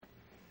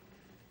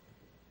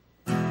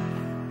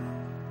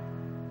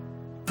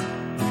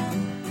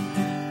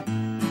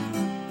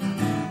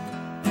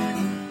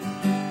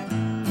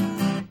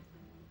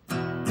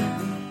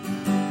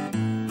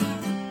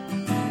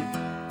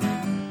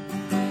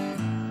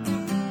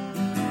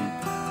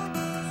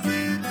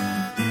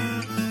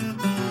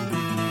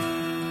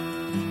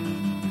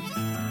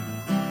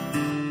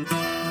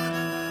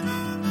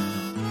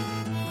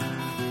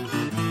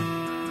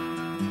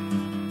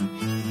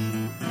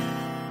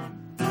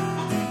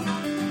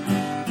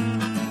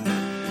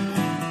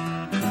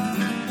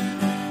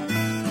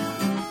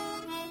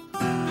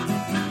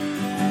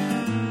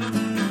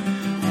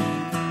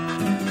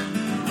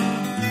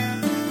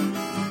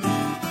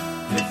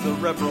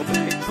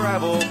Reprobate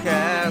Travel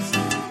Cast.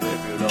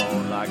 If you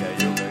don't like it,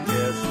 you can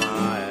kiss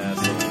my ass.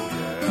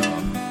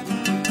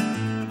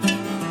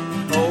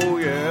 Oh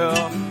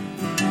yeah.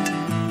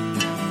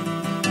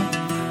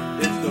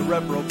 It's the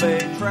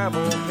Reprobate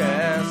Travel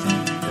Cast.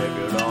 If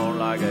you don't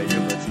like it, you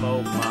can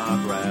smoke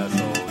my grass.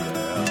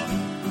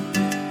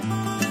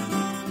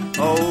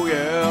 Oh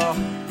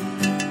yeah.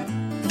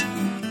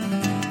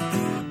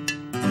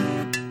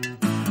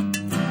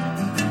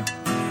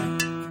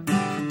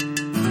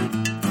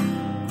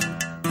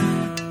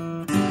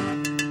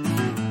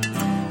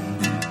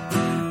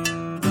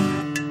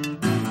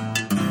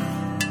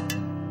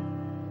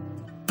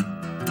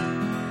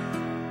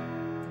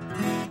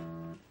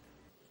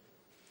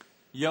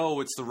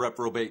 Yo, it's the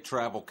Reprobate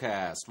Travel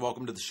Cast.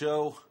 Welcome to the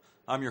show.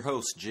 I'm your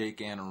host, Jake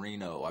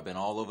Anarino. I've been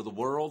all over the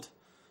world,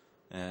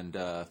 and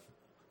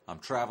I'm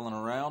traveling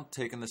around,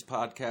 taking this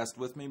podcast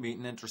with me,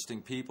 meeting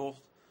interesting people,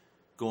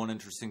 going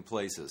interesting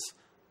places.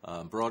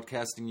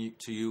 Broadcasting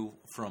to you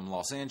from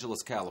Los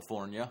Angeles,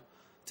 California.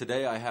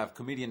 Today I have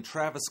comedian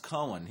Travis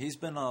Coen. He's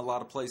been a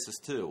lot of places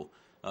too.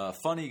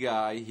 Funny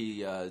guy.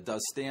 He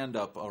does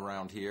stand-up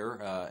around here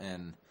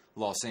in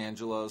Los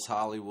Angeles,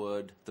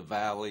 Hollywood, the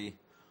Valley,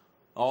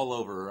 all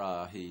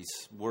over. He's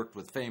worked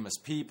with famous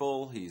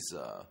people. He's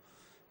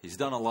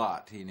done a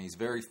lot, and he's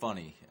very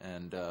funny.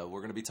 And we're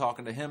going to be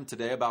talking to him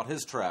today about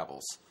his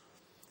travels.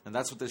 And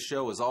that's what this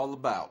show is all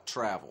about,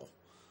 travel.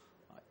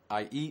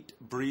 I eat,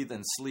 breathe,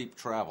 and sleep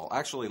travel.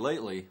 Actually,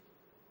 lately,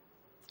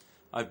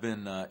 I've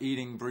been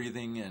eating,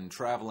 breathing, and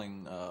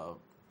traveling.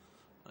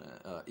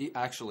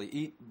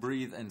 Eat,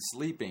 breathe, and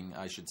sleeping,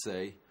 I should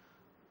say.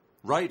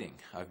 Writing.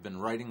 I've been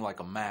writing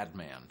like a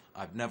madman.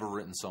 I've never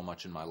written so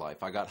much in my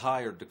life. I got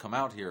hired to come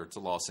out here to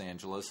Los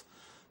Angeles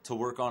to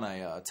work on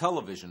a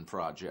television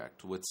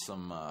project with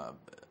some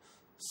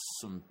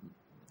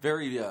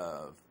very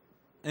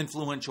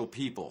influential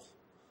people.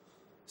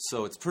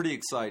 So it's pretty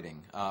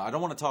exciting. I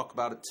don't want to talk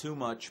about it too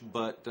much,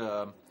 but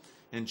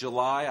in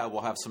July I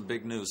will have some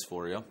big news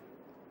for you.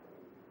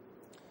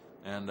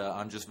 And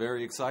I'm just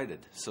very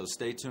excited. So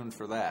stay tuned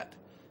for that.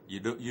 You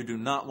do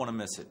not want to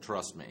miss it,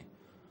 trust me.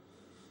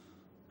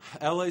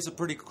 LA's a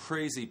pretty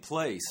crazy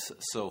place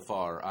so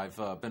far.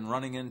 I've been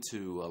running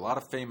into a lot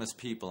of famous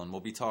people, and we'll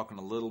be talking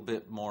a little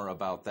bit more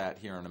about that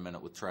here in a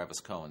minute with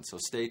Travis Coen. So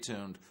stay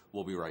tuned.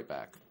 We'll be right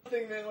back.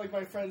 Thing that like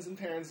my friends and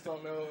parents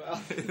don't know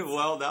about.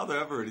 Well, now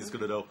everybody's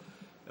going to know,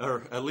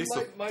 or at least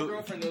my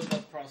girlfriend knows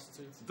about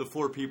prostitutes. The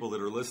four people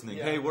that are listening.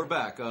 Yeah, hey, we're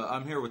back.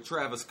 I'm here with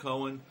Travis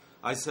Coen.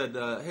 I said,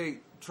 hey,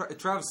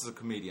 Travis is a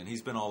comedian.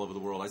 He's been all over the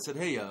world. I said,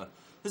 hey,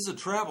 this is a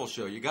travel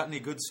show. You got any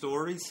good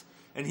stories?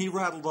 And he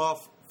rattled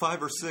off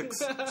 5 or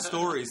 6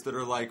 stories that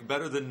are like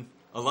better than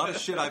a lot of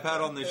shit I've had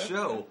on this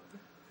show.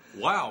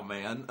 Wow,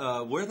 man.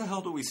 Where the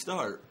hell do we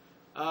start?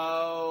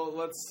 Oh,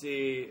 let's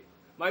see.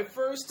 My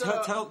first...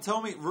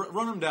 Tell me,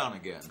 run them down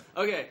again.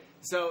 Okay,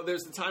 so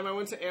there's the time I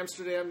went to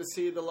Amsterdam to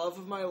see the love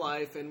of my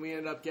life, and we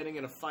ended up getting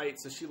in a fight,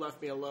 so she left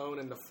me alone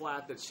in the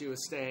flat that she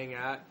was staying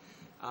at.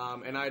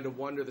 And I had to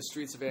wander the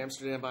streets of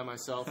Amsterdam by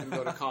myself and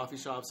go to coffee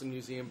shops and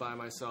museum by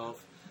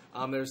myself.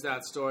 There's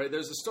that story.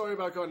 There's a story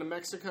about going to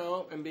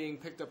Mexico and being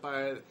picked up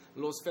by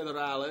Los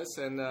Federales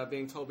and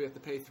being told we have to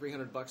pay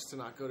 $300 to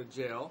not go to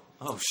jail.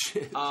 Oh,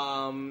 shit.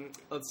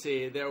 Let's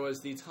see. There was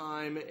the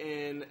time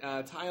in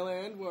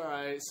Thailand where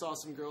I saw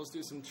some girls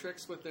do some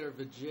tricks with their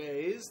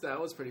vajays. That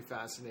was pretty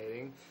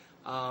fascinating.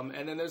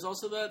 And then there's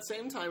also that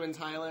same time in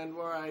Thailand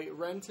where I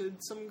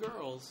rented some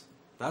girls.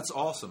 That's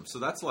awesome. So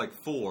that's like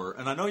 4.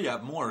 And I know you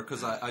have more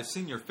because I've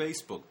seen your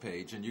Facebook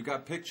page and you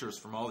got pictures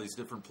from all these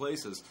different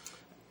places.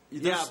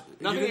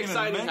 Nothing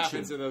exciting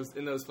happens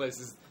in those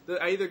places.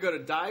 I either go to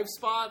dive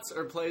spots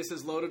or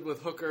places loaded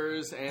with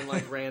hookers and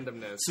like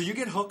randomness. So you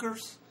get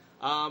hookers?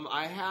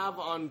 I have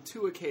on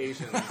 2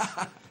 occasions.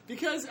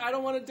 Because I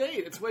don't want to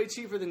date. It's way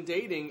cheaper than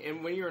dating,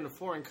 and when you're in a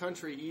foreign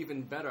country,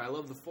 even better. I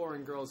love the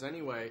foreign girls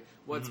anyway.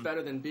 What's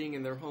better than being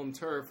in their home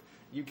turf?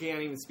 You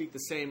can't even speak the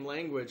same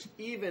language.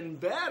 Even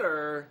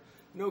better,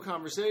 no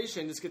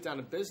conversation, just get down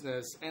to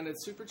business, and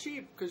it's super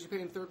cheap because you're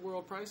paying third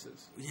world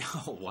prices.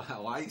 Oh,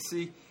 wow, I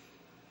see.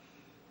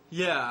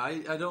 Yeah,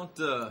 I don't...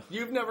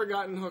 You've never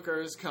gotten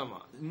hookers? Come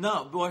on.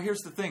 No, well, here's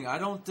the thing. I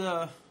don't...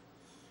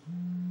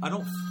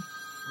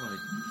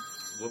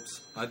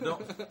 Whoops.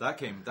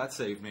 That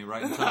saved me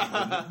right in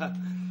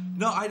time.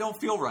 No, I don't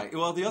feel right.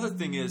 Well, the other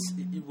thing is,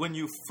 when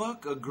you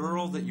fuck a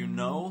girl that you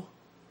know,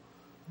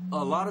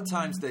 a lot of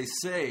times they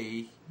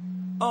say,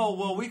 oh,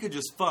 well, we could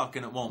just fuck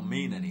and it won't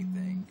mean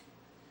anything.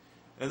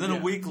 And then a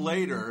week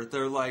later,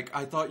 they're like,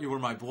 I thought you were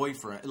my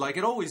boyfriend. Like,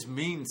 it always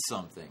means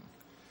something.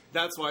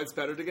 That's why it's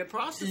better to get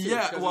prostitutes.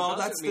 Yeah, well,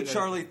 that's the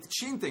Charlie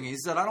Sheen thing. He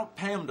said, I don't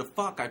pay him to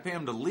fuck, I pay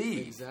him to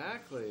leave.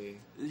 Exactly.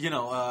 You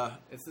know,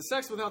 it's the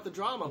sex without the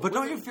drama. But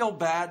don't you feel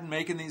bad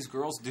making these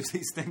girls do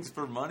these things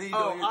for money?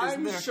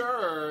 I'm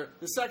sure.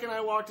 The second I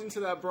walked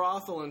into that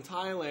brothel in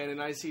Thailand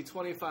and I see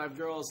 25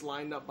 girls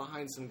lined up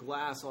behind some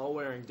glass all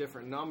wearing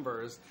different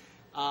numbers,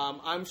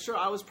 I'm sure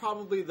I was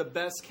probably the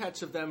best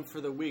catch of them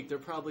for the week. They're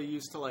probably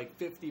used to like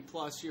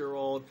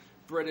 50-plus-year-old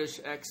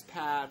British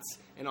expats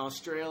and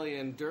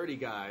Australian dirty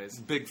guys.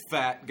 Big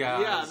fat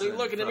guys. Yeah, they're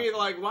looking at me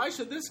like, why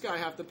should this guy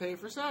have to pay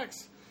for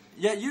sex?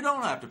 Yeah, you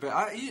don't have to pay.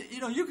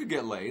 You could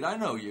get laid. I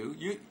know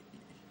you.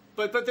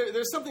 But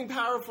there's something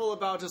powerful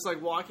about just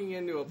like walking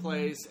into a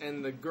place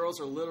and the girls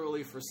are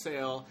literally for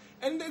sale.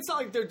 And it's not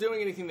like they're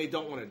doing anything they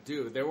don't want to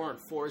do. They weren't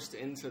forced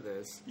into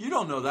this. You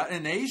don't know that.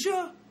 In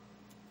Asia?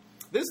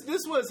 This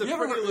was a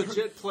pretty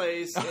legit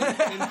place in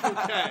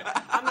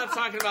Phuket. I'm not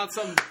talking about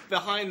some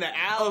behind the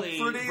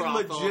alley A pretty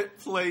brothel. legit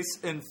place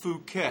in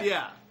Phuket.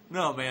 Yeah.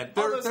 No, man.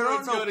 All those There are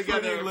words no go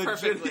together pretty legit.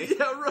 perfectly.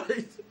 Yeah,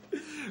 right.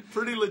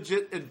 Pretty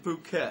legit in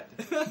Phuket.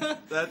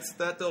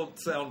 That don't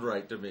sound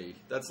right to me.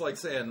 That's like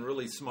saying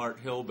really smart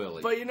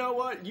hillbilly. But you know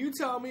what? You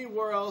tell me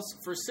where else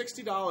for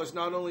 $60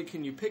 not only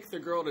can you pick the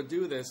girl to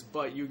do this,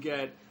 but you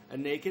get a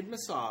naked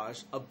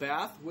massage, a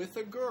bath with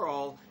a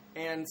girl,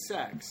 and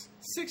sex.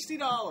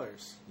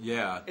 $60.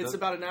 Yeah. It's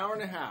about an hour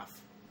and a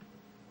half.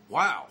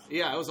 Wow.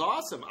 Yeah, it was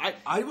awesome.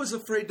 I was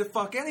afraid to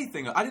fuck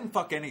anything. I didn't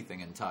fuck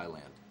anything in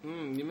Thailand.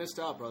 You missed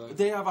out, brother.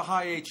 They have a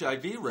high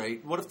HIV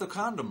rate. What if the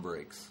condom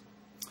breaks?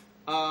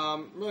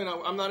 Really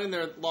not. I'm not in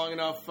there long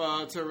enough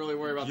to really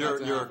worry about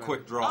that. You're a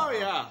quick draw. Oh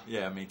yeah.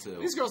 Yeah, me too.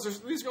 These girls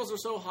are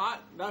so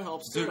hot. That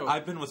helps too. Dude,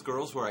 I've been with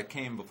girls where I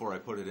came before I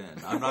put it in.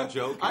 I'm not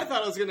joking. I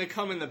thought I was going to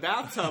come in the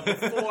bathtub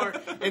before.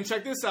 And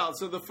check this out.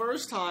 So the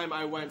first time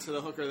I went to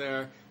the hooker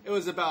there, it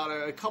was about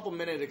a couple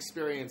minute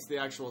experience, the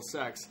actual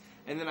sex.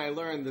 And then I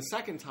learned the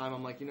second time,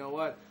 I'm like, you know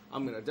what?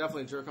 I'm going to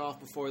definitely jerk off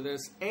before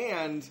this,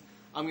 and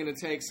I'm going to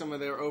take some of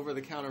their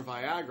over-the-counter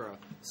Viagra.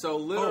 So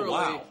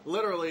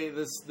literally,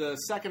 the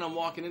second I'm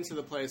walking into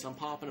the place, I'm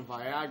popping a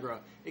Viagra.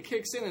 It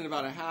kicks in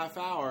about a half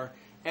hour,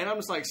 and I'm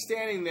just like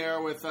standing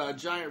there with a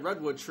giant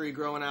redwood tree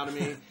growing out of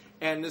me,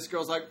 and this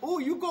girl's like, "Oh,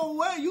 you go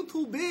away, you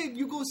too big,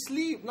 you go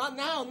sleep, not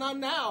now, not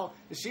now."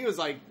 And she was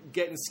like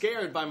getting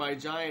scared by my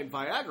giant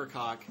Viagra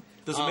cock.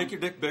 Does it make your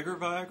dick bigger,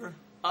 Viagra?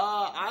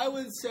 I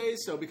would say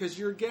so, because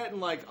you're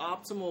getting like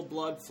optimal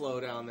blood flow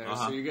down there.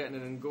 Uh-huh. So you're getting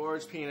an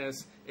engorged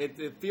penis.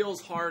 It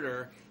feels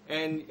harder,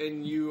 and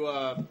you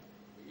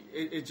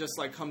it just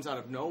like comes out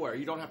of nowhere.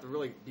 You don't have to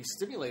really be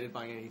stimulated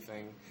by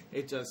anything.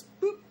 It just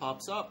boop,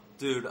 pops up.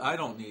 Dude, I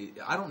don't need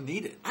it. I don't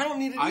need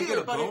it I either. get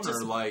a but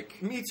boner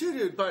like me too,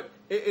 dude. But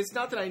it's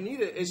not that I need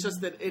it. It's just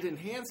that it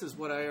enhances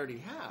what I already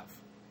have.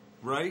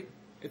 right.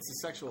 It's a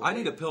sexual. I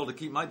need a pill to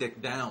keep my dick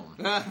down.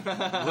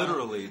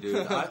 Literally,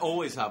 dude. I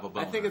always have a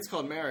boner. I think it's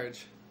called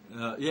marriage.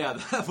 Yeah,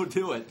 that would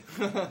do it.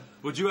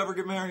 Would you ever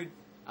get married?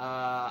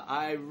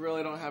 I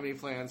really don't have any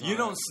plans. You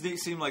don't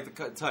seem like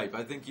the type.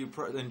 I think you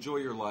enjoy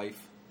your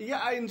life. Yeah,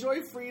 I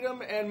enjoy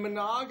freedom, and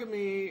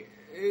monogamy,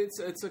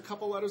 it's a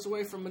couple letters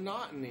away from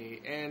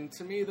monotony. And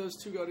to me, those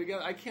two go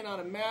together. I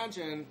cannot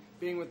imagine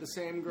being with the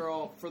same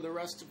girl for the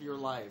rest of your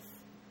life.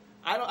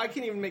 I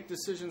can't even make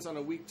decisions on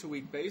a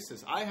week-to-week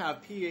basis. I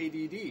have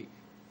PADD,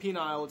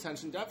 penile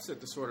attention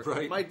deficit disorder.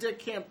 Right. My dick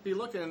can't be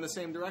looking in the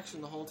same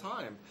direction the whole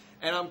time.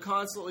 And I'm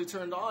constantly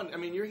turned on. I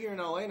mean, you're here in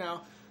LA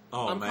now.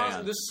 Oh,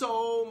 man. There's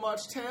so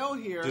much tail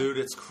here. Dude,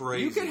 it's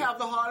crazy. You could have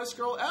the hottest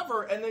girl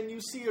ever, and then you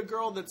see a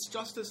girl that's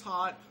just as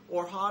hot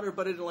or hotter,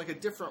 but in like a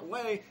different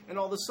way, and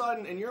all of a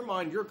sudden, in your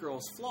mind, your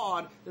girl's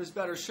flawed. There's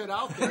better shit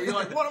out there. You're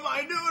like, what am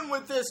I doing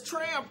with this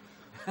tramp?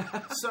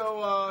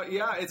 So,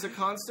 yeah, it's a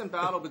constant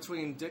battle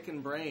between dick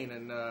and brain,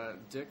 and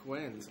dick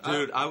wins.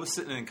 Dude, I was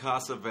sitting in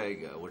Casa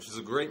Vega, which is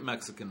a great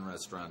Mexican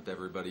restaurant,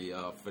 everybody.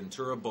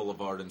 Ventura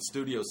Boulevard in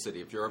Studio City.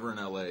 If you're ever in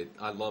L.A.,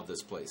 I love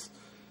this place.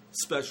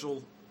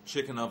 Special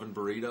chicken oven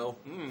burrito.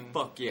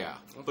 Fuck yeah.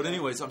 Okay. But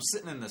anyways, I'm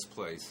sitting in this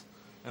place,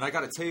 and I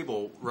got a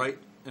table right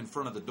in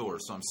front of the door,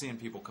 so I'm seeing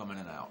people coming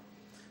in and out.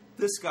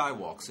 This guy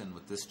walks in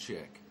with this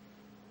chick.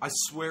 I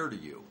swear to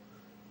you,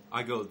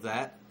 I go,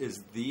 that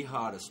is the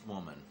hottest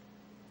woman,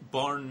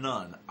 bar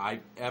none,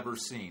 I've ever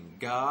seen.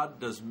 God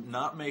does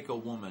not make a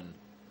woman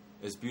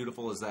as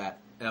beautiful as that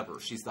ever.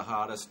 She's the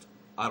hottest.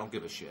 I don't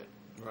give a shit.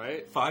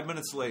 Right? 5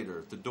 minutes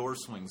later, the door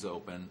swings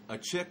open. A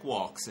chick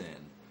walks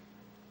in.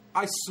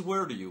 I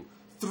swear to you,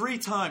 3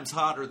 times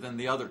hotter than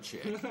the other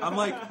chick. I'm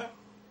like,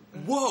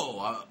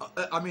 whoa.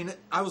 I mean,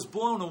 I was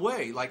blown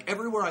away. Like,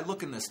 everywhere I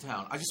look in this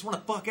town, I just want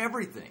to fuck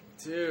everything.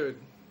 Dude.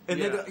 And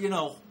yeah. then, you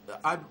know,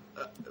 I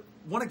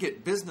want to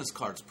get business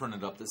cards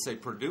printed up that say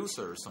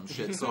producer or some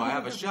shit so I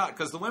have a shot.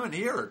 Because the women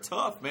here are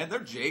tough, man. They're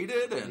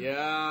jaded. And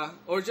yeah.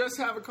 Or just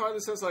have a card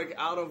that says, like,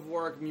 out of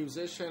work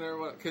musician or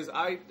what. Because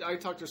I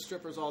talk to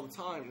strippers all the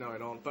time. No, I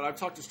don't. But I've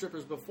talked to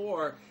strippers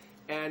before.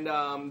 And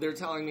they're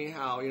telling me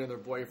how, you know, their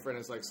boyfriend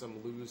is like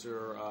some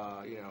loser,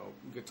 you know,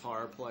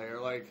 guitar player.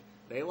 Like,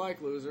 they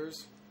like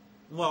losers.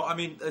 Well, I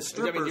mean,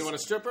 strippers... do you want a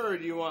stripper or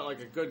do you want,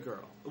 like, a good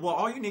girl? Well,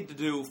 all you need to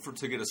do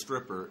to get a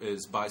stripper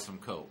is buy some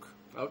coke.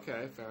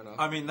 Okay, fair enough.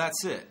 I mean,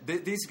 that's it.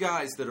 These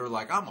guys that are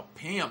like, I'm a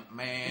pimp,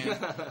 man.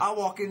 I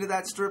walk into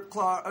that strip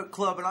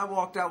club and I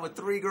walked out with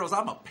 3 girls.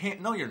 I'm a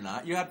pimp. No, you're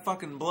not. You had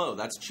fucking blow.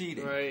 That's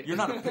cheating. Right. You're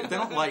not a pimp. They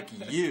don't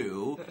like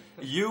you.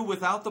 You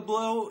without the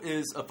blow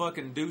is a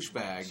fucking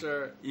douchebag.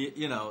 Sure.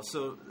 You know,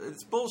 so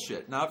it's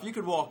bullshit. Now, if you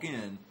could walk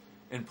in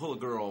and pull a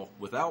girl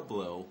without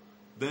blow,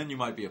 then you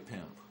might be a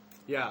pimp.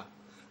 Yeah.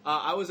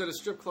 I was at a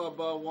strip club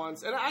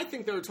once, and I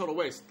think they're a total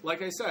waste.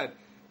 Like I said,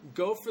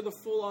 go for the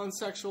full-on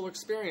sexual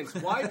experience.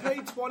 Why pay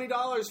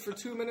 $20 for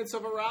 2 minutes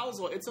of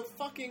arousal? It's a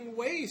fucking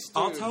waste,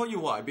 dude. I'll tell you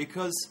why.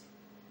 Because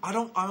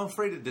I'm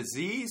afraid of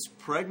disease,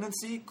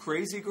 pregnancy,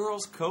 crazy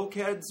girls,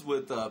 cokeheads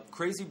with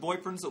crazy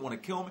boyfriends that want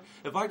to kill me.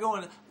 If I go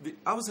in,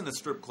 I was in a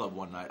strip club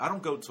one night. I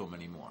don't go to them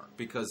anymore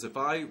because if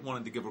I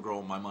wanted to give a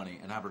girl my money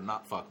and have her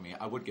not fuck me,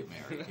 I would get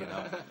married, you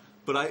know.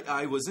 But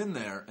I was in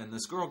there and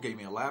this girl gave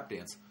me a lap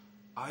dance.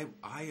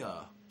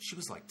 She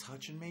was like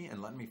touching me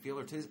and letting me feel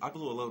her titties. I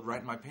blew a load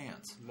right in my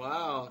pants.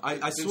 Wow. I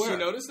Did swear. she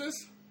notice this?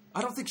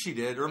 I don't think she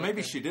did, or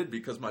maybe she did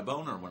because my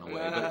boner went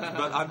away.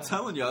 But I'm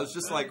telling you, I was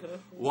just like,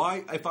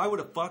 why? If I would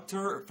have fucked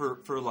her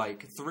for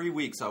like 3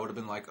 weeks, I would have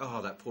been like,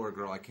 oh, that poor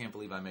girl, I can't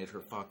believe I made her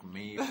fuck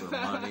me for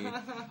money.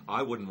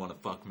 I wouldn't want to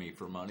fuck me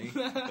for money.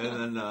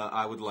 And then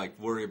I would like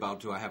worry about,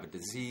 do I have a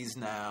disease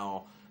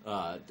now?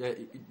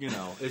 You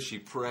know, is she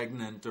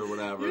pregnant or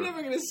whatever? You're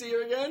never going to see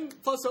her again.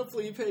 Plus,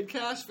 hopefully you paid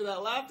cash for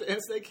that lap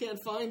dance. They can't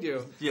find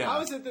you. Yeah. I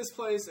was at this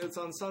place. It's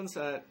on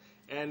Sunset.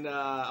 And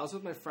I was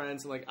with my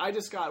friends, and like I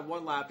just got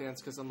one lap dance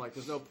because I'm like,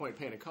 there's no point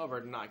paying a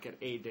cover to not get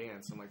a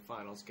dance. I'm like,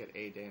 fine, I'll just get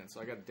a dance. So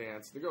I got a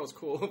dance. The girl's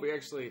cool. We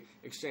actually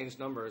exchanged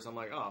numbers. I'm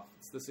like, oh,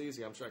 it's this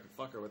easy. I'm sure I could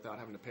fuck her without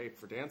having to pay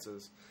for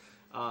dances.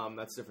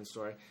 That's a different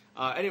story.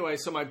 Anyway,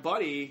 so my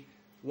buddy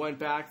went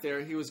back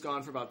there. He was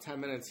gone for about 10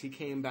 minutes. He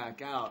came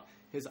back out.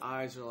 His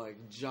eyes are like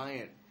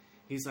giant.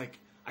 He's like,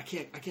 I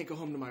can't go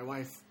home to my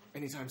wife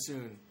anytime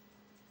soon.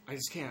 I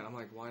just can't. I'm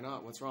like, why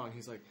not? What's wrong?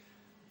 He's like,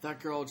 that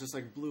girl just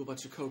like blew a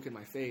bunch of coke in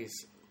my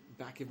face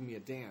back giving me a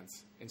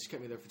dance, and she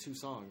kept me there for 2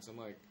 songs. I'm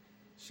like,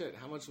 shit,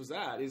 how much was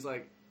that? He's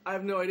like, I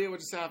have no idea what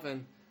just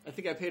happened. I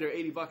think I paid her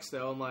 $80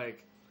 though. I'm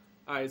like,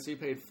 all right, so you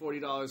paid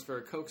 $40 for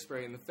a coke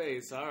spray in the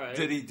face. All right.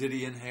 Did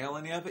he inhale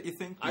any of it? You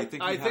think? I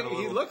think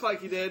he looked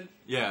like he did.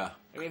 Yeah.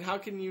 I mean, how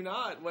can you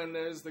not when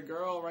there's the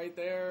girl right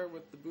there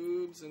with the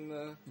boobs and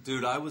the...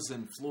 Dude, I was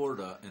in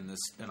Florida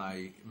and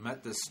I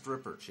met this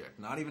stripper chick.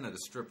 Not even at a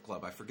strip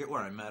club. I forget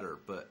where I met her,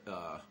 but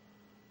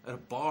at a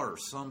bar or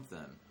something.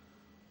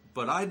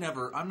 But I'm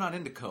not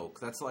into coke.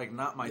 That's like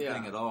not my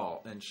thing at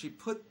all. And she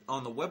put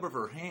on the web of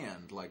her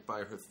hand, like by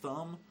her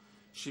thumb,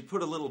 she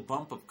put a little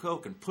bump of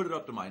coke and put it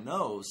up to my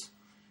nose,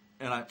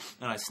 and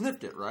I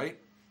sniffed it, right?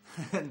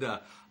 And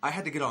I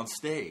had to get on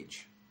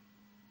stage,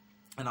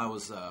 and I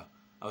was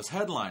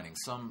headlining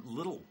some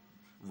little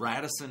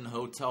Radisson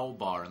hotel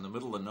bar in the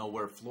middle of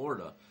nowhere,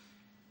 Florida,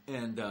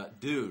 and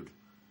dude,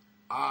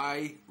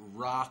 I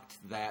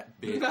rocked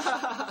that bitch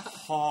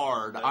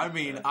hard. I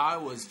mean, I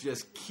was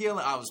just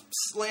killing. I was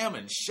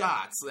slamming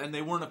shots, and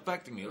they weren't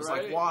affecting me. It was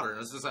like water. And it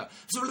was just a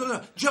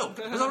joke.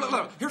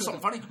 Here's something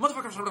funny,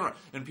 motherfucker.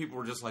 And people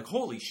were just like,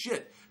 "Holy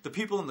shit!" The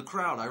people in the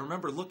crowd. I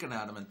remember looking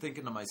at them and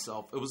thinking to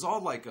myself, it was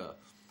all like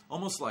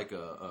almost like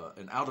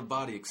an out of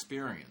body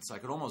experience. I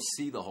could almost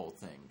see the whole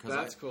thing.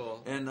 That's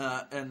cool. And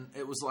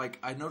it was like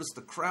I noticed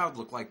the crowd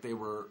looked like they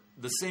were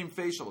the same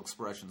facial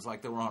expressions,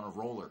 like they were on a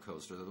roller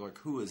coaster. They're like,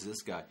 "Who is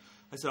this guy?"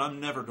 I said, "I'm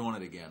never doing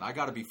it again. I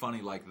got to be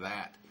funny like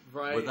that."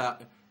 Right.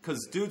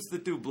 Because dudes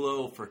that do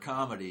blow for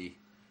comedy,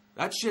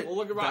 that shit. Well,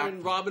 look at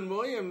Robin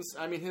Williams.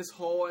 I mean, his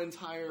whole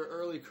entire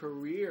early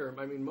career,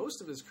 I mean,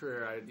 most of his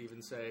career, I'd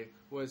even say,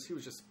 he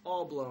was just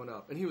all blown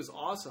up. And he was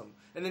awesome.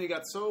 And then he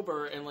got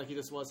sober, and, like, he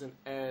just wasn't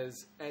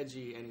as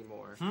edgy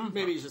anymore.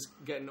 Maybe he's just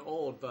getting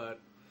old, but,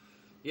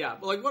 yeah.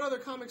 But, like, what other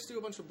comics do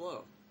a bunch of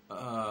blow?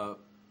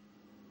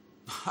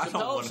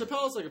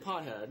 Chappelle's like a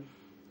pothead.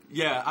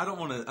 Yeah, I don't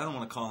want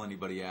to call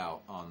anybody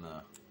out on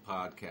the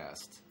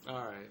podcast.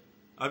 All right.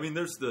 I mean,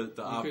 there's the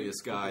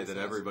obvious guy that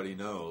everybody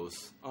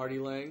knows. Artie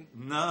Lang?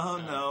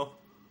 No.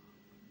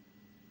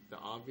 The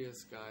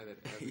obvious guy that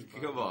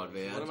everybody Come on,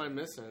 man. What am I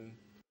missing?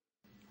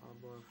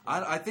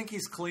 I think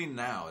he's clean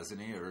now, isn't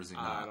he, or is he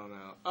not? I don't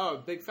know. Oh,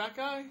 big fat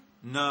guy?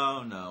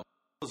 No.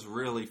 He was a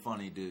really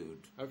funny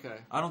dude. Okay.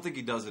 I don't think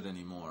he does it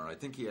anymore. I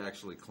think he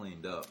actually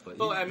cleaned up.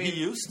 But he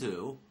used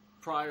to.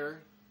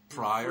 Prior.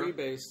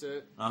 Freebased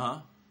it.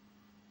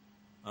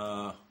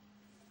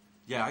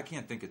 Yeah, I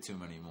can't think of too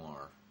many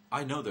more.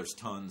 I know there's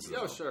tons,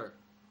 though. Oh, sure.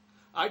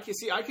 I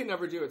can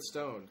never do it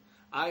stoned.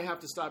 I have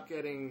to stop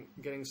getting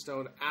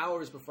stoned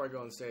hours before I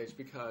go on stage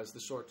because the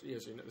short.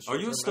 Are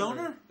you a stoner?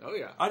 Memory. Oh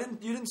yeah.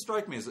 You didn't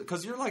strike me as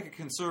because you're like a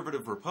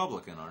conservative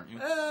Republican, aren't you?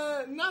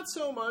 Not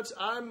so much.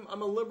 I'm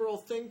a liberal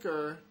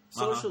thinker,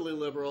 socially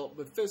liberal,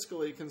 but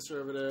fiscally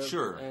conservative.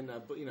 Sure. And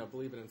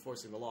believe in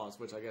enforcing the laws,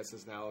 which I guess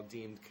is now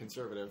deemed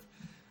conservative.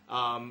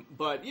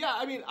 But yeah,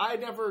 I mean, I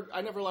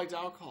never liked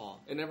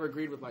alcohol. It never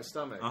agreed with my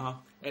stomach,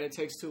 and it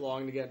takes too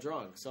long to get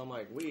drunk. So I'm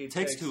like, weed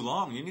takes too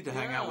long. You need to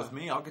hang out with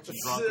me. I'll get you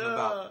drunk in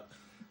about.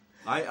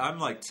 I'm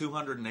like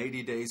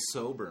 280 days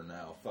sober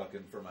now,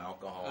 fucking from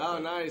alcohol. Oh,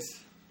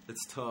 nice.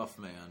 It's tough,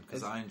 man,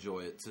 because I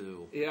enjoy it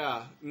too.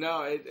 Yeah,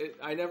 no,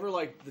 I never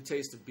liked the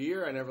taste of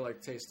beer. I never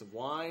liked the taste of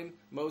wine.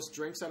 Most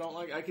drinks I don't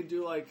like. I could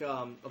do like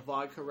a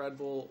vodka Red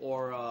Bull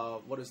or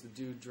what does the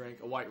dude drink?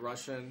 A White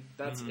Russian.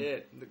 That's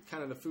it.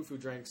 Kind of the foo-foo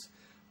drinks.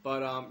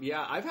 But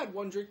yeah, I've had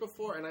one drink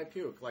before and I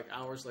puke like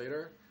hours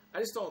later. I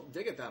just don't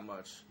dig it that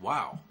much.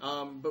 Wow.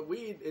 But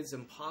weed is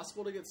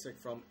impossible to get sick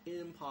from.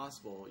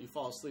 Impossible. You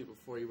fall asleep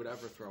before you would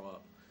ever throw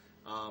up.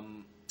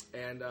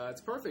 And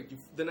it's perfect.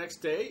 The next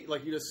day,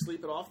 like, you just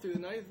sleep it off through the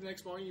night. The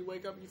next morning, you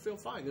wake up and you feel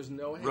fine. There's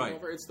no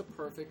hangover. Right. It's the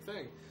perfect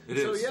thing. It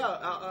is. So,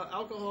 yeah,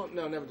 alcohol,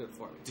 no, never did it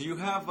for me. Do you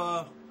have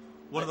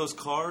one of those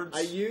cards?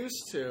 I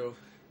used to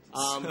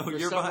for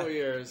several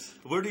years.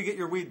 Where do you get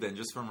your weed, then?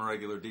 Just from a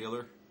regular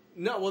dealer?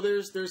 No, well,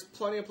 there's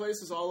plenty of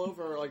places all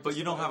over. Like, but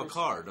you don't have a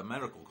card, a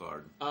medical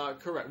card.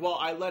 Correct. Well,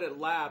 I let it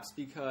lapse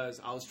because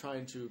I was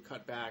trying to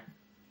cut back,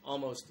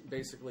 almost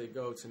basically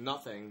go to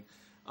nothing.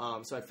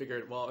 So I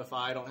figured, well, if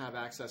I don't have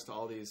access to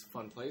all these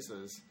fun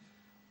places,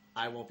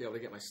 I won't be able to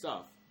get my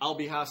stuff. I'll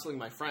be hassling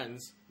my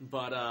friends,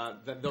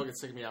 but they'll get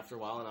sick of me after a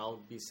while, and I'll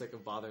be sick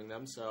of bothering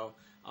them, so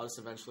I'll just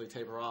eventually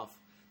taper off.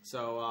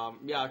 So,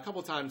 yeah, a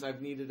couple times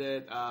I've needed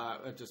it.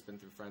 I've just been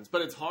through friends.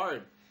 But it's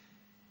hard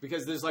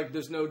because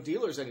there's no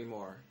dealers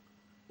anymore.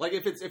 Like,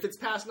 if it's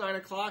past 9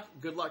 o'clock,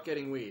 good luck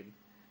getting weed,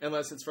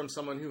 unless it's from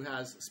someone who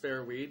has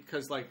spare weed,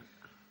 because, like,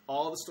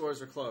 all the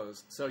stores are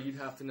closed, so you'd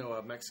have to know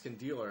a Mexican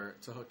dealer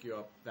to hook you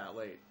up that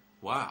late.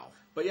 Wow.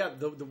 But yeah,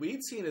 the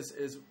weed scene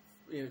is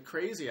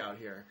crazy out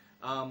here.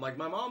 Like,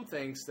 my mom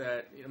thinks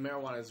that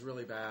marijuana is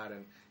really bad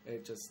and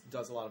it just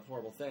does a lot of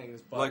horrible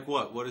things. But like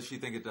what? What does she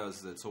think it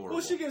does that's horrible?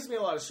 Well, she gives me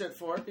a lot of shit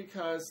for it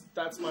because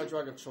that's my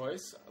drug of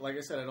choice. Like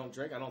I said, I don't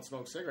drink, I don't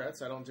smoke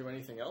cigarettes, I don't do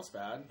anything else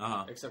bad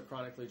except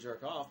chronically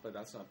jerk off, but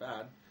that's not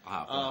bad.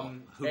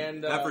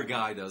 Every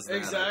guy does that.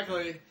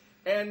 Exactly.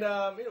 And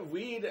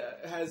weed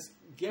has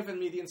given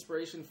me the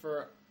inspiration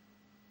for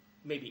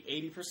maybe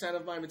 80%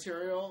 of my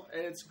material,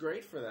 and it's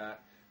great for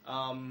that.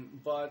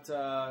 But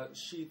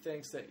she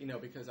thinks that,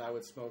 because I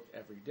would smoke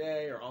every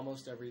day or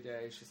almost every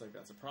day, she's like,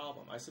 that's a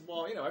problem. I said,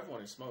 well,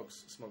 everyone who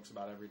smokes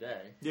about every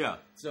day. Yeah.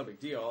 It's no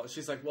big deal.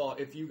 She's like, well,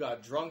 if you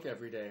got drunk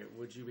every day,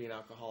 would you be an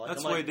alcoholic?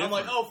 That's way different. I'm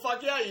like, oh,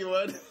 fuck yeah, you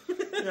would.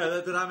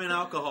 Yeah,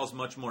 alcohol is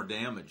much more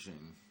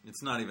damaging.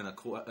 It's not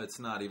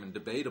even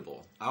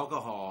debatable.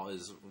 Alcohol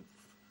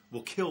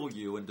will kill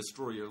you and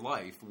destroy your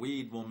life.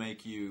 Weed will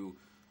make you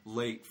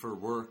late for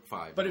work 5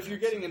 minutes. But if you're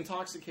getting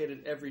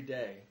intoxicated every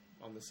day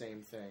on the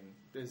same thing,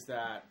 is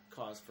that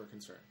cause for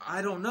concern?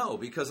 I don't know,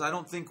 because I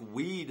don't think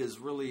weed is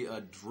really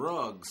a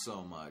drug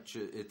so much.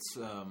 It's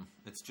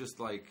just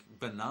like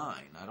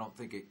benign. I don't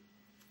think it...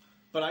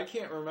 But I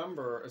can't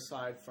remember,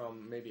 aside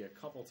from maybe a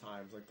couple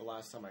times, like the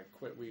last time I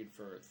quit weed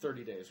for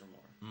 30 days or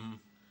more.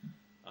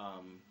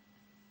 Mm-hmm.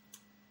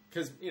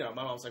 Because,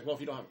 my mom's like, well,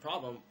 if you don't have a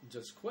problem,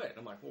 just quit.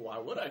 I'm like, well, why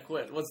would I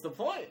quit? What's the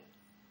point?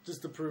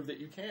 Just to prove that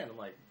you can. I'm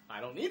like, I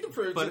don't need to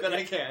prove that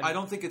I can. I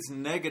don't think it's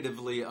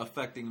negatively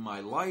affecting my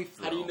life,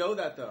 though. How do you know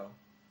that, though?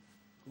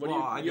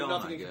 I have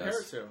nothing to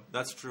compare it to.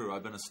 That's true.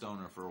 I've been a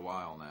stoner for a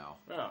while now.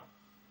 Oh.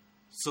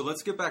 So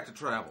let's get back to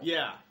travel.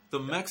 Yeah. The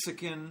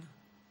Mexican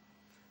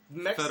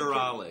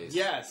Federales.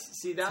 Yes.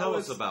 See, Tell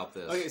us about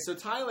this. Okay, so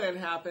Thailand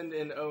happened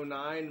in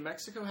 2009.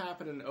 Mexico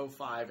happened in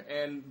 2005.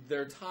 And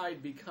they're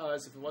tied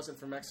because if it wasn't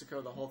for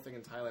Mexico, the whole thing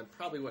in Thailand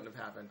probably wouldn't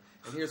have happened.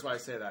 And here's why I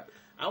say that.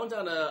 I went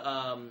down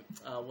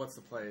to, what's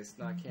the place?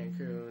 Not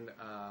Cancun.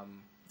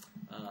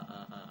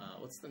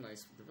 What's the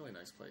really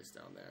nice place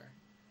down there?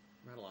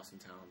 I'm at a loss in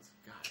towns.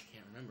 God, I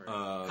can't remember.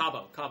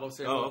 Cabo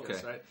San Lucas,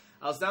 okay. Right?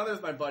 I was down there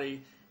with my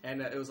buddy,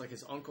 and it was like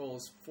his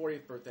uncle's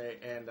 40th birthday,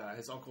 and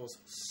his uncle's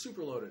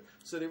super loaded.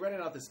 So they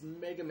rented out this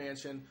mega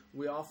mansion.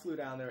 We all flew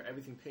down there,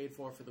 everything paid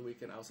for the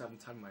weekend. I was having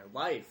the time of my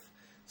life.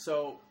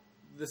 So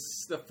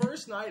the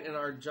first night in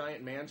our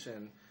giant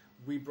mansion,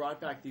 we brought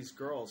back these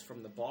girls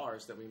from the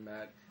bars that we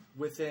met.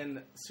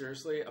 Within,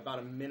 seriously, about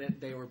a minute,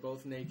 they were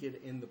both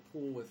naked in the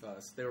pool with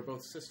us. They were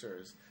both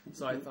sisters.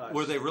 So I thought...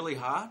 Were they really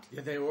hot?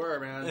 Yeah, they were,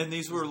 man. And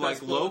these were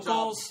like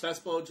locals?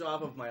 Best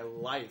blowjob of my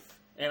life.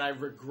 And I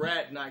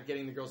regret not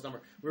getting the girl's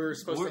number. We were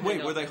supposed to hang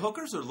out. Were they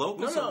hookers or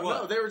locals or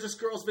what? No, they were just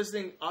girls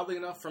visiting, oddly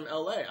enough, from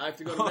L.A. I have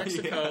to go to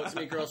Mexico to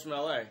meet girls from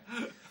L.A.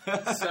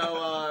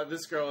 So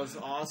this girl is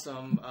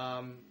awesome.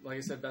 Like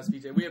I said, best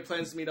BJ. We had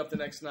plans to meet up the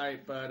next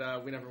night,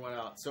 but we never went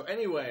out. So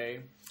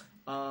anyway...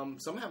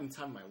 so I'm having the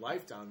time of my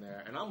life down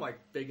there, and I'm like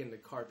big into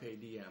Carpe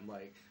Diem.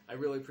 Like, I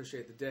really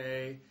appreciate the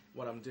day.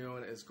 What I'm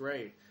doing is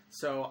great.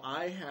 So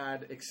I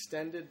had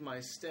extended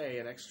my stay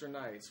an extra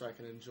night so I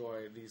can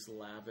enjoy this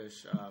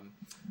lavish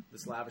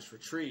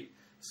retreat.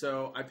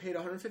 So I paid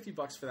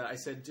 $150 for that. I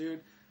said,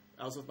 dude,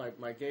 I was with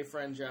my gay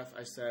friend Jeff.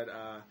 I said,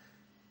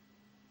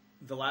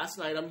 the last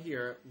night I'm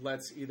here,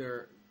 let's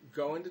either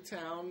go into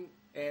town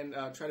and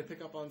try to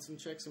pick up on some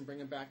chicks and bring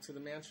them back to the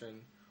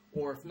mansion,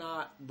 or if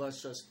not,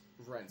 let's just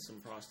rent some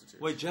prostitutes.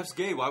 Wait, Jeff's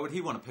gay. Why would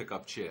he want to pick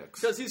up chicks?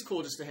 Because he's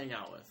cool just to hang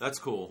out with. That's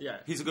cool. Yeah.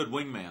 He's a good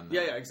wingman, then.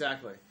 Yeah,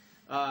 exactly.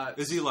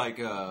 Is he like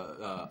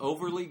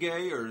overly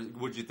gay, or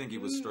would you think he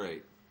was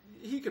straight?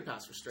 He could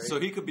pass for straight. So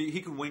he could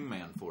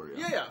wingman for you.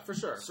 Yeah, for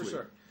sure, Sweet. for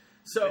sure.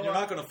 So and you're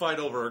not going to fight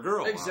over a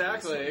girl.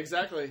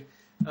 Exactly.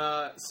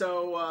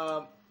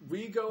 So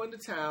we go into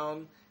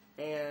town,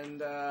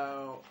 and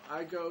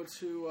I go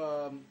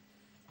to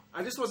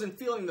I just wasn't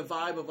feeling the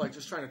vibe of like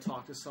just trying to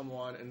talk to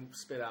someone and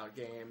spit out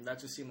game. That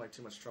just seemed like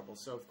too much trouble.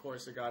 So of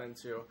course I got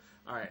into,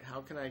 all right,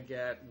 how can I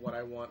get what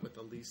I want with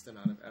the least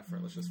amount of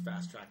effort? Let's just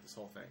fast track this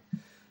whole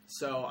thing.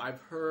 So I've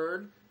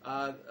heard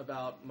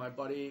about my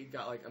buddy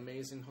got like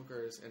amazing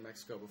hookers in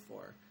Mexico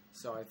before.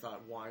 So I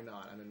thought, why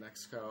not? I'm in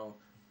Mexico.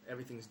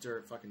 Everything's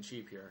dirt fucking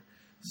cheap here.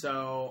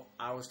 So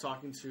I was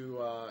talking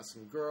to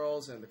some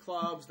girls in the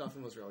clubs.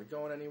 Nothing was really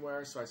going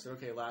anywhere. So I said,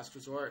 okay, last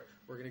resort,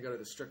 we're going to go to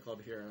the strip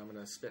club here, and I'm going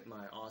to spit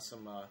my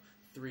awesome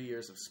 3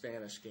 years of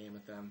Spanish game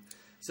at them.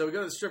 So we go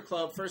to the strip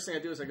club. First thing I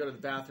do is I go to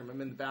the bathroom. I'm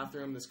in the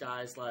bathroom. This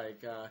guy's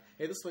like,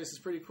 hey, this place is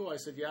pretty cool. I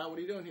said, yeah, what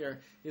are you doing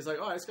here? He's like,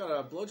 oh, I just got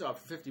a blowjob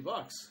for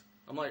 $50.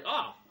 I'm like,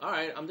 oh, all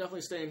right, I'm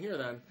definitely staying here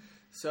then.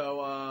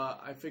 So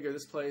I figure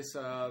this place,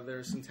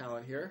 there's some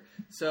talent here.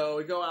 So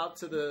we go out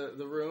to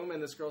the room,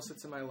 and this girl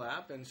sits in my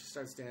lap, and she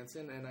starts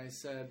dancing. And I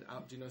said,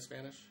 do you know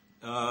Spanish?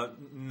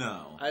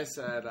 No. I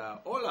said,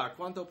 hola,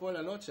 ¿cuánto por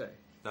la noche?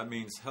 That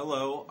means,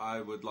 hello, I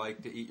would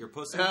like to eat your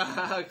pussy.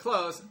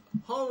 Close.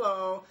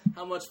 Hello,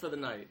 how much for the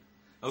night?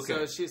 Okay.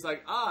 So she's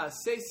like,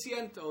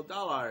 $600.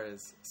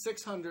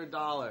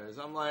 $600.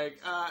 I'm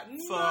like,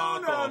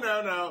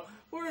 no.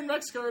 We're in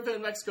Mexico. We're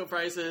paying Mexico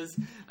prices.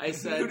 I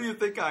said, who do you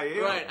think I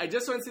am? Right. I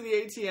just went to the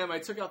ATM. I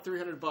took out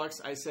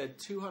 $300. I said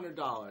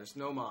 $200.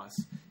 No mas.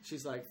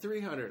 She's like,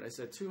 $300. I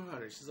said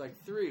 $200. She's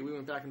like, $3. We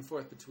went back and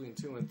forth between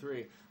 2 and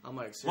 3. I'm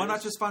like, seriously? Why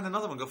not just find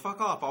another one? Go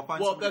fuck off. I'll find.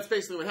 Well, somebody. that's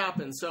basically what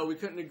happened. So we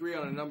couldn't agree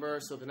on a number.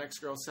 So the next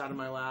girl sat in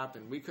my lap,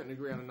 and we couldn't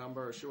agree on a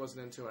number. Or she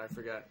wasn't into it. I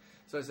forget.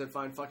 So I said,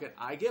 fine, fuck it.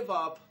 I give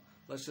up.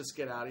 Let's just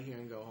get out of here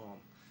and go home.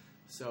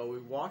 So we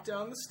walk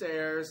down the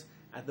stairs.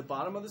 At the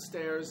bottom of the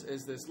stairs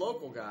is this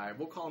local guy.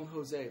 We'll call him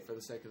Jose for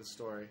the sake of the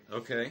story.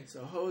 Okay.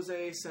 So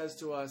Jose says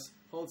to us,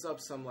 holds up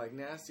some like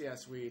nasty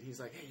ass weed. He's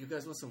like, hey, you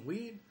guys want some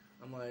weed?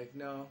 I'm like,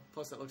 no.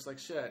 Plus that looks like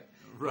shit.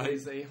 Right.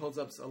 He holds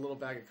up a little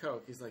bag of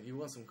Coke. He's like, you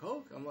want some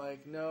Coke? I'm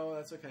like, no,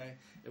 that's okay.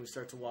 And we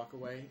start to walk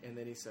away. And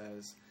then he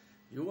says,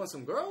 you want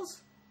some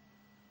girls?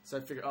 So I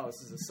figured, oh,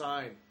 this is a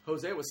sign.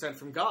 Jose was sent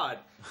from God.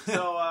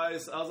 So I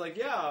was like,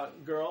 yeah,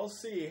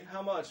 girls, see,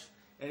 how much?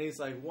 And he's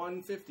like,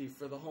 $150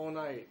 for the whole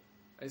night.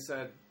 I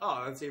said,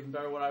 oh, that's even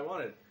better what I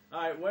wanted.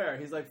 All right, where?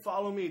 He's like,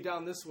 follow me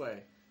down this way.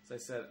 So I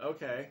said,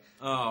 okay.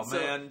 Oh,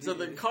 man. So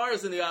the car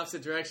is in the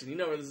opposite direction. You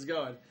know where this is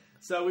going.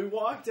 So we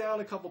walk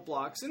down a couple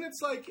blocks, and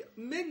it's like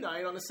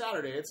midnight on a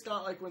Saturday. It's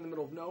not like we're in the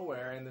middle of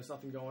nowhere and there's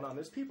nothing going on.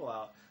 There's people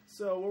out.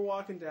 So we're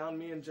walking down,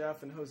 me and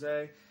Jeff and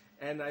Jose.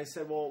 And I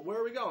said, well, where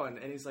are we going?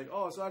 And he's like,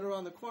 oh, it's right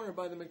around the corner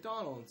by the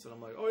McDonald's. And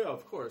I'm like, oh, yeah,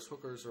 of course.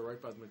 Hookers are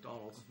right by the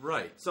McDonald's.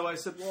 Right. So I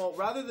said, well,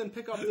 rather than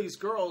pick up these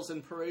girls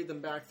and parade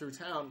them back through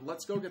town,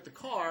 let's go get the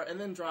car and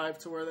then drive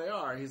to where they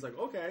are. He's like,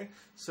 okay.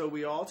 So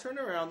we all turn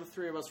around. The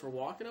three of us were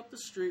walking up the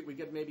street. We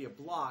get maybe a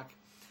block.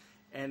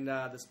 And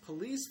this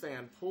police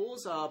van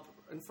pulls up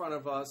in front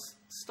of us,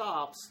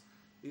 stops.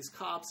 These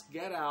cops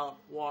get out,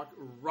 walk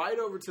right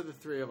over to the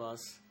three of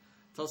us,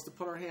 tell us to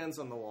put our hands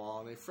on the wall,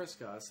 and they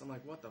frisk us. I'm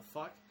like, what the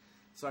fuck?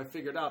 So I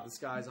figured out this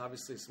guy's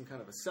obviously some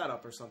kind of a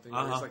setup or something.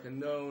 Where he's like a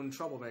known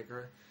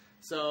troublemaker.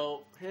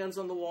 So hands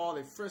on the wall,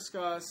 they frisk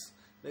us.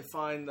 They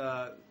find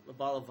a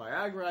bottle of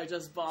Viagra I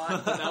just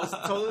bought. That was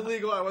totally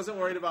legal. I wasn't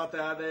worried about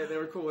that. They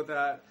were cool with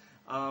that.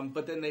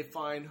 But then they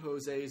find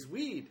Jose's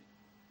weed.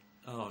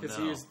 Oh, no. Because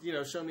he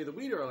was, showing me the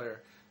weed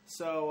earlier.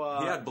 So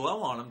he had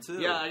blow on him, too.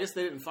 Yeah, I guess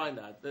they didn't find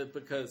that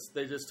because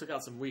they just took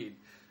out some weed.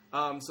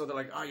 So they're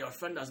like, oh, your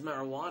friend has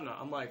marijuana.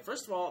 I'm like,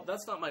 first of all,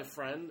 that's not my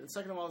friend. And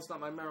second of all, it's not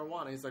my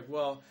marijuana. He's like,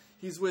 well,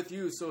 he's with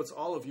you, so it's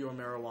all of your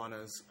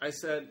marijuanas. I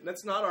said,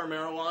 that's not our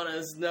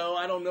marijuanas. No,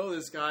 I don't know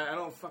this guy. I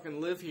don't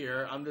fucking live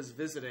here. I'm just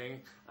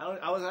visiting.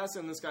 I was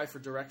asking this guy for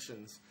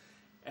directions.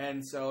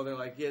 And so they're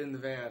like, get in the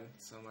van.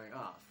 So I'm like,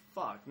 oh,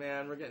 fuck,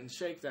 man, we're getting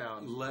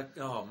shakedown.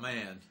 Oh,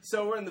 man.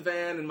 So we're in the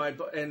van,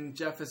 and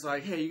Jeff is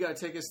like, hey, you got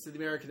to take us to the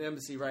American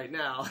Embassy right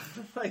now.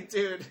 I'm like,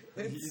 dude,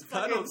 it's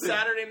fucking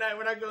Saturday night.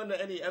 We're not going to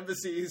any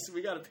embassies.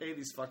 We got to pay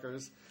these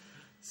fuckers.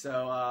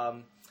 So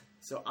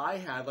I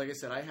had, like I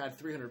said, I had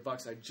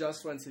 $300 I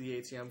just went to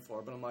the ATM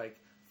for, but I'm like,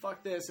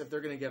 fuck this. If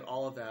they're going to get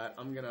all of that,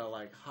 I'm going to,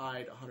 like,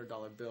 hide a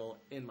 $100 bill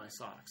in my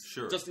socks.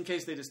 Sure. Just in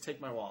case they just take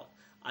my wallet.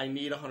 I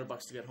need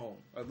 $100 to get home,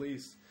 at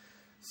least.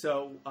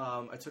 So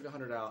I took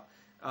 $100 out.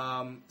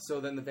 So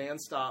then the van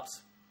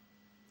stops.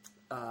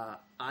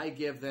 I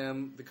give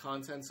them the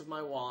contents of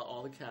my wallet,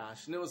 all the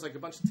cash, and it was like a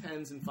bunch of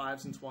 10s and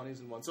 5s and 20s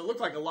and 1s. So it looked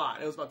like a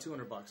lot. It was about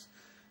 $200.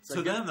 So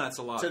to them, that's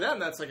a lot. To them,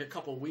 that's like a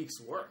couple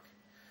weeks' work.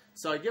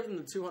 So I give them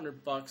the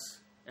 $200,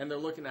 and they're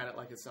looking at it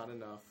like it's not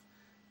enough.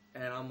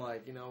 And I'm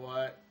like, you know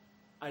what?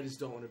 I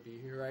just don't want to be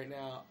here right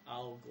now.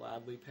 I'll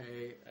gladly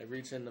pay. I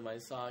reach into my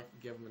sock,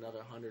 give them another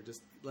 $100.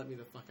 Just let me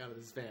the fuck out of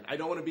this van. I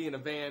don't want to be in a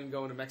van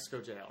going to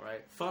Mexico jail,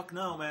 right? Fuck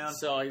no, man.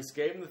 So I just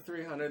gave them the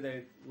 $300.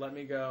 They let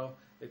me go.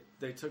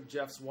 They took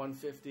Jeff's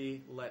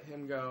 $150, let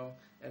him go,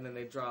 and then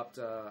they dropped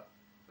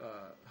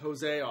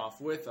Jose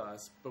off with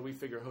us. But we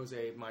figure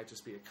Jose might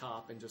just be a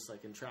cop and just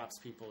like entraps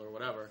people or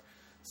whatever.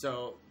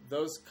 So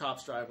those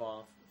cops drive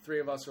off. Three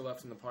of us are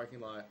left in the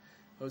parking lot.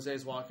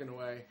 Jose's walking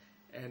away.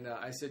 And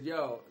I said,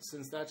 yo,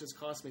 since that just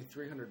cost me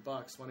 $300,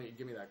 why don't you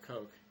give me that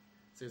Coke?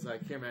 So he's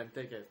like, here, man,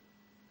 take it.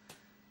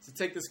 So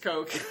take this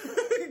Coke,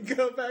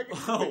 go back.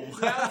 Oh.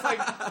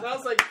 That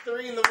was like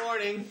 3 in the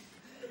morning.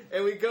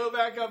 And we go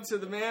back up to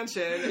the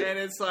mansion, and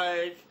it's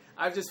like,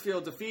 I just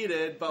feel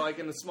defeated, but like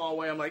in a small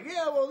way, I'm like,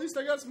 yeah, well, at least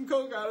I got some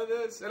Coke out of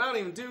this. And I don't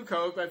even do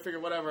Coke, but I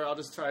figured, whatever, I'll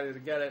just try to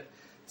get it.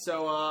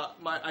 So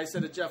I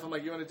said to Jeff, I'm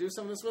like, you want to do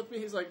some of this with me?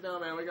 He's like, no,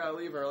 man, we got to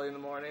leave early in the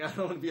morning. I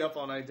don't want to be up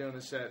all night doing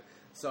this shit.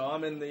 So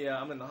I'm in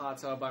the hot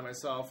tub by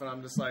myself, and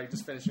I'm just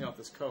finishing off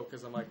this Coke,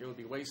 because I'm like, it would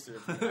be wasted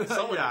if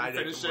someone I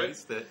didn't finish didn't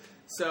waste it.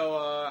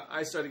 So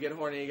I started to get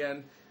horny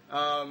again.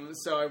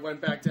 So I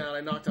went back down.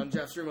 I knocked on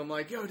Jeff's room. I'm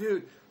like, yo,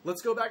 dude,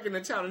 let's go back into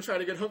town and try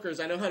to get hookers.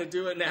 I know how to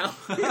do it now.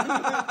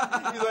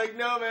 He's like,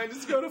 no, man,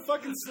 just go to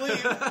fucking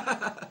sleep.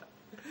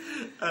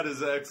 That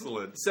is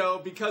excellent. So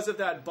because of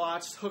that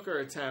botched hooker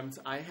attempt,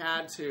 I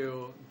had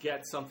to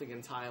get something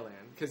in Thailand.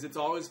 Because it's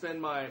always been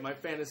my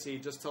fantasy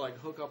just to like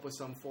hook up with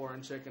some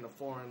foreign chick in a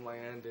foreign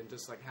land and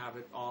just like have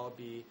it all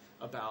be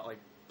about like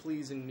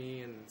pleasing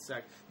me and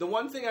sex. The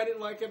one thing I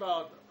didn't like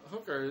about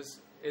hookers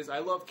is I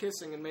love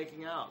kissing and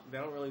making out. They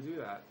don't really do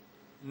that.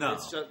 No.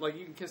 It's just like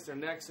you can kiss their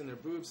necks and their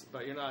boobs,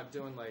 but you're not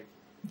doing like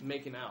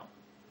making out.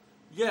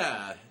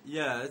 Yeah,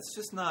 it's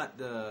just not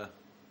the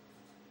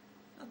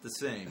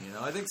same, you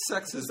know. I think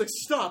sex is It's like,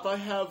 stop, I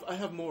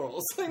have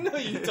morals. Like, no,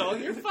 you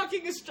don't. You're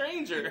fucking a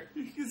stranger.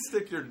 you can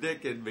stick your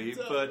dick in me,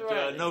 So, but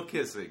right. no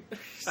kissing.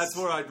 That's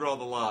where I draw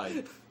the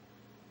line.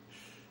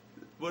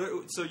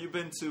 So you've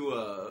been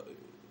to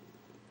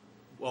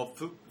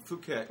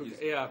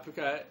Phuket. Yeah,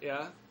 Phuket,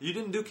 yeah. You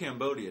didn't do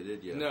Cambodia,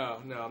 did you? No,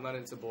 I'm not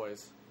into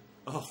boys.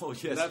 Oh,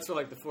 yes. That's where,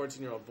 like, the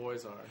 14-year-old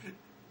boys are.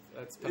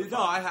 That's No,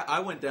 I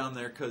went down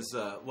there because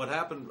what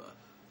happened...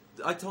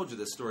 I told you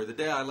this story. The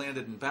day I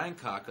landed in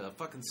Bangkok, a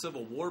fucking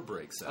civil war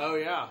breaks out. Oh,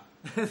 yeah.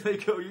 And they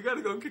go, you got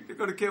to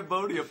go to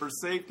Cambodia for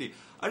safety.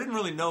 I didn't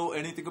really know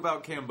anything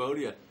about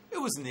Cambodia. It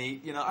was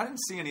neat. You know, I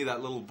didn't see any of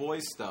that little boy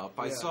stuff.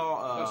 I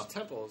saw... a bunch of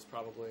temples,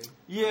 probably.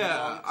 Yeah,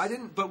 Monks. I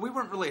didn't... But we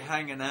weren't really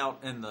hanging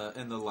out in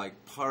the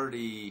like,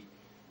 party...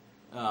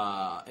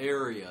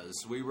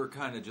 areas. We were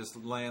kind of just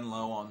laying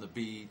low on the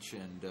beach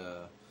and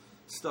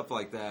stuff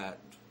like that.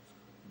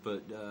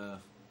 But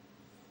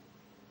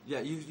yeah,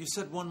 you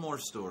said one more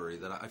story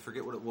that I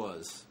forget what it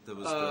was. There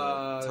was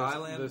the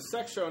Thailand, the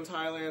sex show in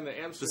Thailand, the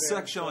Amsterdam. the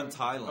sex show in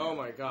Thailand. Oh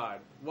my god!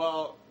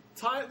 Well,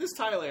 this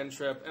Thailand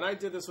trip, and I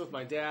did this with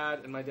my dad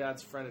and my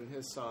dad's friend and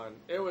his son.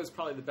 It was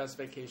probably the best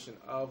vacation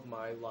of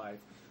my life.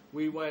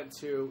 We went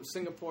to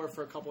Singapore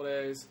for a couple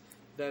days.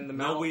 Then the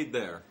No weed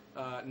there.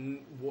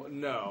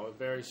 No,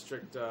 very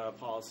strict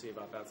policy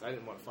about that. So I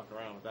didn't want to fuck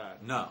around with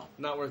that. No.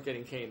 Not worth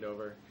getting caned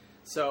over.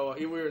 So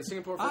we were in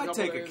Singapore for a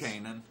couple I'd days. take a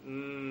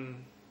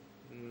caning.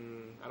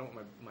 I don't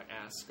want my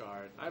ass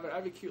scarred. I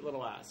have a cute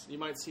little ass. You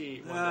might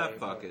see one day.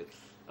 Fuck it.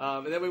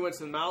 And then we went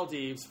to the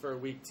Maldives for a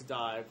week to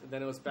dive. And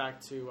then it was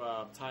back to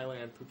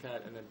Thailand,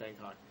 Phuket, and then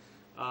Bangkok.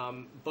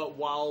 But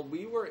while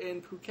we were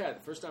in Phuket,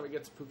 the first time we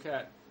get to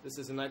Phuket, this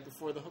is the night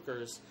before the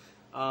hookers,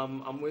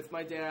 I'm with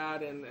my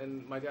dad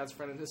and my dad's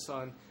friend and his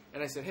son.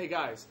 And I said, hey,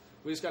 guys,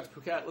 we just got to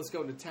Phuket. Let's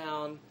go into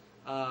town.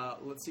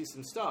 Let's see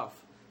some stuff.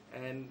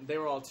 And they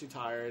were all too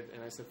tired.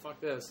 And I said, fuck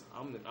this.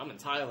 I'm in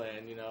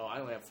Thailand. You know, I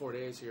only have 4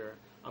 days here.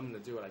 I'm going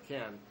to do what I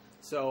can.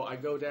 So I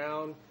go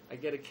down. I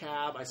get a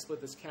cab. I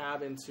split this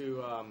cab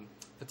into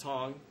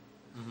Patong,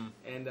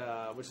 and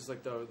which is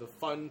like the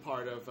fun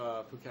part of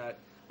Phuket.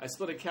 I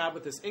split a cab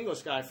with this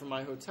English guy from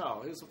my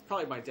hotel. He was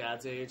probably my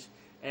dad's age.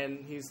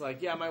 And he's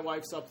like, yeah, my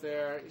wife's up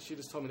there. She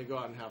just told me to go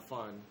out and have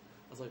fun.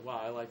 I was like,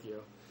 wow, I like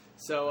you.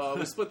 So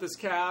we split this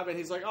cab, and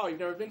he's like, oh, you've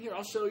never been here?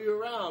 I'll show you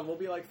around. We'll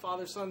be like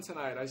father-son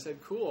tonight. I said,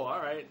 cool, all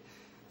right.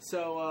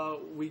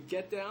 So we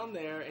get down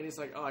there, and he's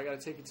like, oh, I got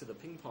to take you to the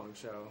ping pong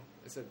show.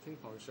 I said, ping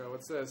pong show?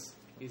 What's this?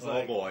 He's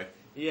like, Oh, boy.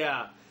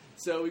 yeah.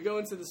 So we go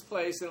into this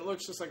place, and it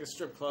looks just like a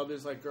strip club.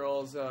 There's like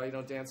girls,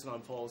 dancing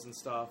on poles and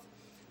stuff.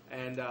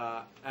 And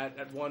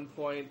at one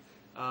point,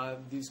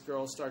 these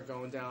girls start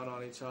going down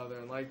on each other,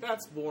 and like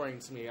that's boring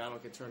to me. I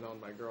don't get turned on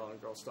by girl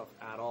stuff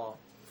at all.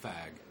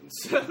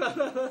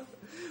 Fag.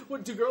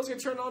 What, do girls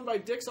get turned on by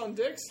dicks on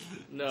dicks?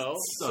 No.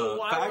 So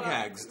why fag would I-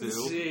 hags do.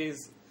 Jeez.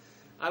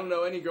 I don't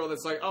know any girl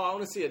that's like, oh, I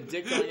want to see a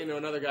dick going into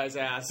another guy's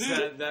ass.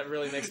 That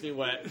really makes me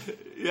wet.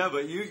 Yeah,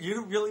 but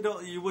you really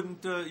don't. You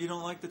wouldn't. You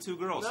don't like the two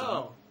girls.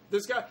 No.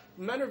 Huh?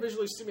 Men are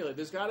visually stimulated.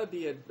 There's got to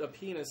be a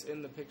penis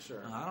in the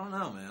picture. I don't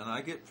know, man.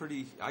 I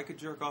could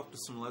jerk off to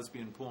some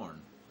lesbian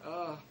porn.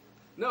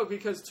 No,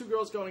 because two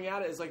girls going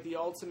at it is like the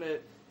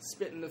ultimate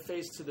spit in the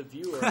face to the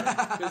viewer.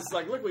 It's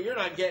like, look what you're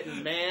not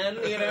getting, man.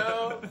 You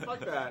know,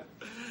 fuck that.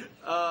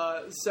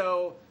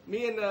 So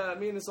me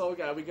and this old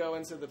guy, we go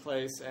into the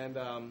place, and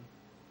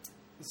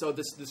so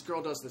this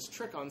girl does this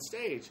trick on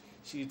stage.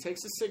 She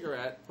takes a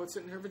cigarette, puts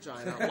it in her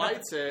vagina,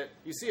 lights it.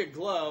 You see it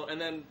glow, and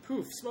then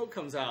poof, smoke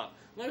comes out.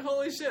 I'm like,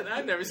 holy shit,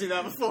 I've never seen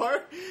that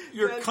before.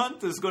 Your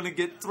cunt is going to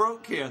get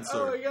throat cancer.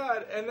 Oh my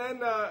god! And then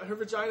her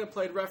vagina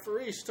played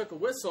referee. She took a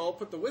whistle,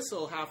 put the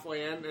whistle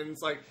halfway in, and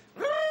it's like,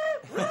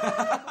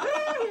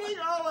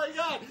 Oh my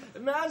God.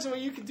 Imagine what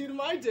you could do to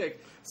my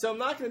dick. So I'm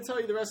not going to tell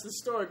you the rest of the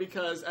story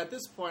because at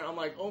this point I'm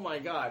like, oh my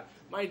God,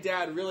 my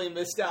dad really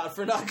missed out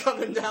for not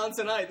coming down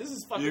tonight. This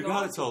is fucking You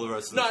gotta awesome. tell the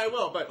rest of No, this. I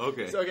will, but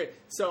Okay.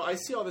 So I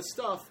see all this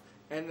stuff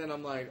and then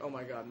I'm like, oh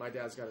my God, my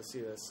dad's got to see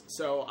this.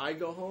 So I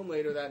go home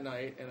later that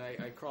night and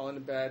I crawl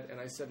into bed and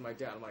I said to my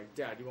dad, I'm like,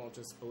 Dad, you won't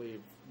just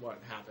believe what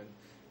happened.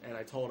 And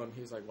I told him,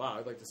 he's like, wow,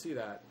 I'd like to see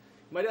that.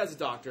 My dad's a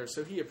doctor,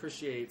 so he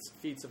appreciates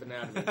feats of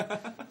anatomy.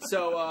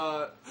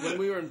 So when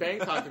we were in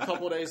Bangkok a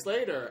couple of days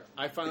later,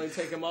 I finally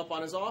take him up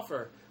on his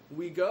offer.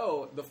 We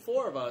go, the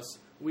four of us,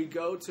 we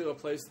go to a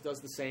place that does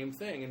the same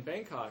thing in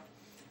Bangkok.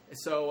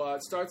 So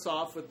it starts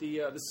off with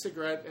the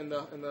cigarette in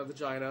the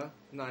vagina,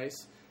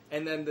 nice.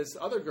 And then this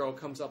other girl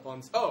comes up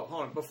on... Oh,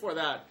 hold on, before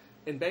that,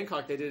 in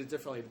Bangkok they did it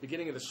differently. At the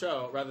beginning of the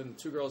show, rather than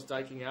two girls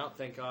dyking out,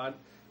 thank God,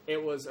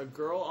 it was a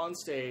girl on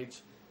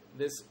stage.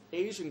 This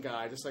Asian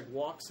guy just like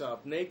walks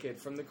up naked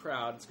from the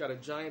crowd. It's got a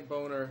giant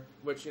boner,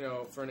 which, you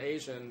know, for an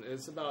Asian,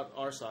 is about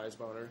our size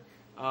boner.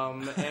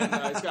 And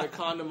he's got a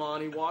condom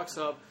on. He walks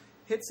up,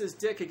 hits his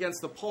dick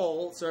against the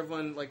pole so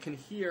everyone like can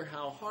hear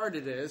how hard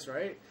it is,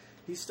 right?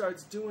 He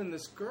starts doing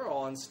this girl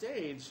on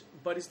stage,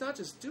 but he's not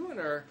just doing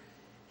her.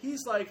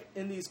 He's like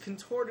in these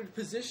contorted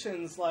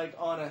positions, like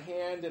on a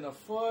hand and a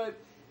foot.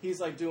 He's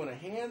like doing a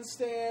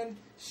handstand.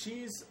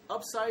 She's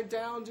upside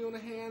down doing a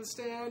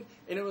handstand.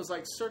 And it was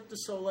like Cirque du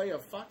Soleil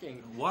of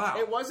fucking. Wow.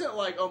 It wasn't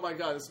like, oh my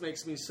God, this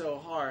makes me so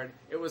hard.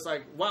 It was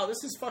like, wow,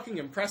 this is fucking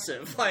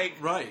impressive. Like,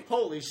 Right.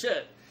 Holy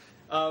shit.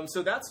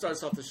 So that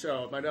starts off the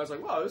show. My dad's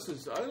like, wow,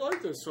 I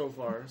like this so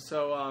far.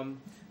 So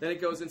then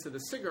it goes into the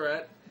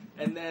cigarette.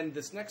 And then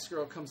this next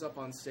girl comes up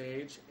on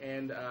stage,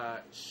 and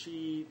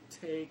she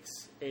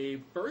takes a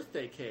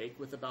birthday cake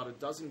with about a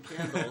dozen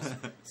candles,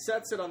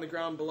 sets it on the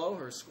ground below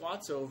her,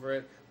 squats over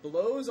it,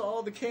 blows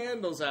all the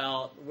candles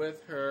out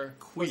with her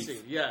pussy.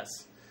 Yes,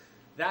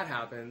 that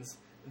happens.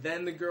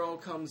 Then the girl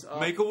comes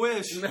up. Make a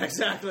wish.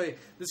 Exactly.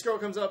 This girl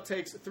comes up,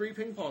 takes 3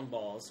 ping pong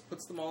balls,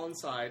 puts them all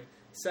inside,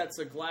 sets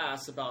a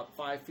glass about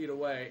 5 feet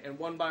away, and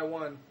one by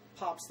one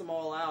pops them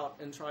all out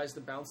and tries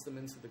to bounce them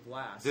into the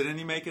glass. Did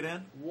any make it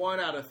in? 1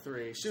 out of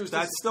 3.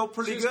 That's still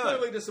pretty good. She was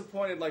clearly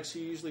disappointed, like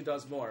she usually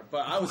does more.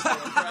 But I was so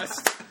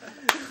impressed.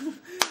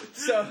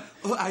 So,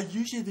 I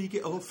usually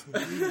get all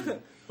free.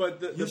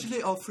 But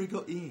usually all free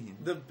go in.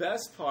 The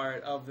best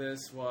part of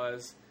this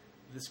was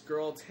this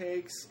girl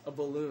takes a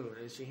balloon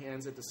and she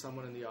hands it to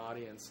someone in the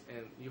audience,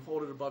 and you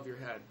hold it above your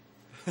head.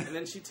 And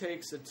then she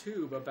takes a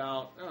tube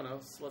about, I don't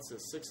know, what's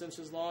this, 6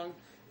 inches long,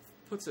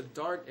 puts a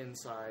dart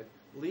inside,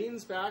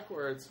 leans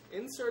backwards,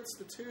 inserts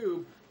the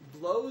tube,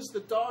 blows the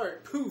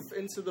dart, poof,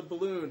 into the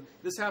balloon.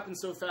 This happens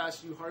so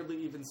fast you hardly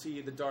even see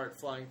the dart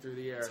flying through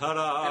the air.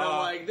 Ta-da! And I'm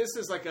like, this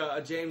is like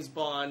a James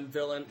Bond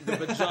villain, the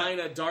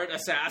vagina dart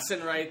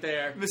assassin right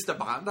there. Mr.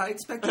 Bond, I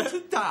expect you to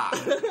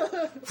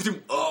die.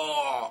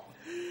 Oh!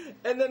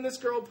 And then this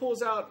girl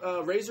pulls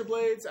out razor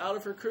blades out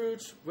of her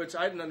cooch, which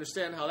I didn't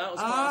understand how that was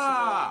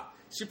possible.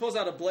 She pulls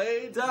out a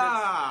blade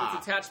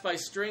that's attached by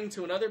string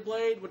to another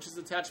blade, which is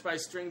attached by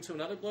string to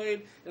another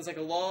blade. It's like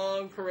a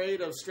long parade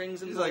of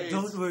strings and blades. He's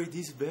like, don't worry,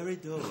 this is very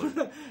dull.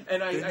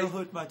 And they don't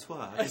hurt my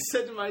twat. I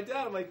said to my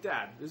dad, I'm like,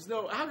 Dad,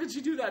 how could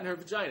she do that in her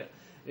vagina? And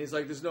he's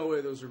like, there's no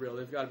way those are real.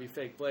 They've got to be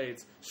fake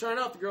blades. Sure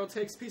enough, the girl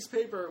takes a piece of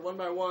paper, one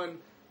by one,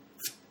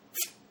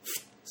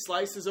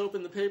 slices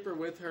open the paper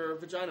with her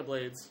vagina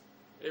blades.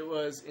 It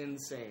was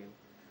insane.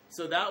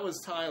 So that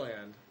was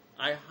Thailand.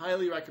 I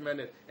highly recommend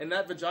it. And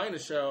that vagina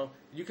show,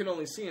 you can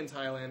only see in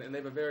Thailand, and they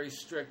have a very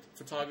strict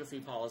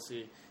photography policy.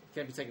 You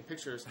can't be taking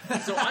pictures.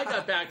 So I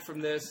got back from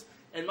this,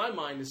 and my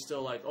mind is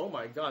still like, oh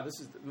my God, this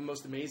is the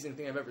most amazing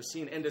thing I've ever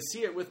seen. And to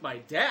see it with my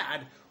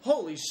dad,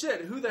 holy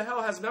shit, who the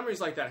hell has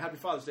memories like that? Happy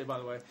Father's Day, by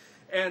the way.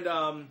 And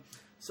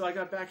so I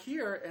got back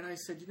here, and I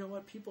said, you know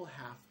what? People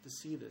have to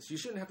see this. You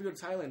shouldn't have to go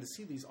to Thailand to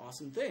see these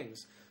awesome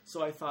things.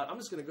 So I thought, I'm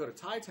just going to go to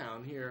Thai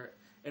Town here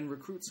and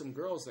recruit some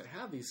girls that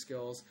have these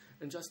skills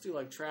and just do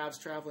like Trav's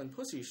Thailand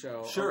Pussy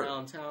Show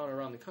around town,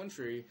 around the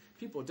country.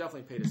 People would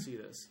definitely pay to see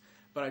this.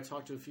 But I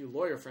talked to a few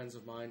lawyer friends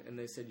of mine, and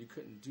they said you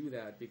couldn't do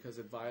that because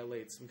it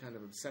violates some kind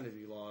of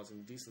obscenity laws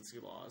and decency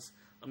laws.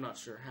 I'm not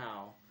sure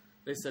how.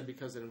 They said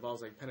because it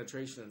involves like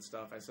penetration and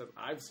stuff. I said,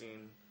 I've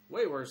seen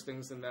way worse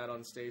things than that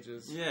on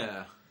stages.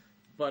 Yeah.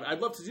 But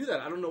I'd love to do that.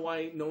 I don't know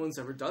why no one's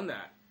ever done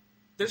that.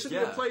 There should be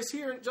a place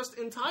here just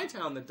in Thai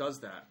Town that does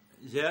that.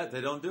 Yeah,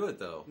 they don't do it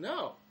though.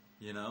 No.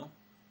 You know?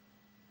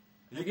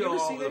 Have you ever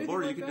seen anything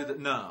border, like you can that? do that.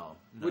 No.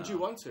 Would you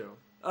want to?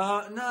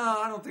 No,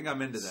 I don't think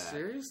I'm into that.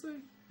 Seriously?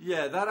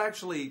 Yeah, that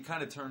actually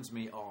kind of turns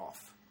me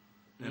off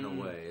in a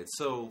way. It's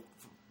so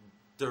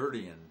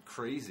dirty and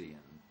crazy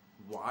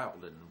and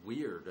wild and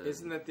weird.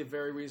 Isn't that the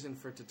very reason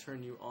for it to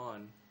turn you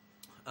on?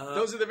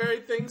 Those are the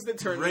very things that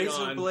turn me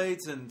on. Razor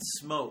blades and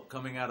smoke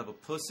coming out of a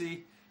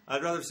pussy.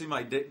 I'd rather see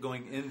my dick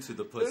going into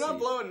the pussy. They're not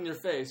blowing in your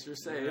face, you're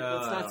saying. It's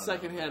not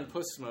secondhand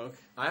puss smoke.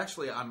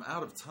 I'm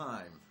out of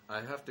time. I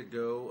have to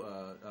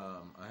go.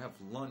 I have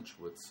lunch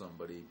with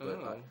somebody.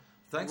 But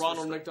thanks,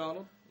 Ronald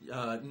McDonald?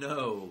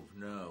 No.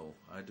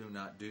 I do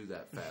not do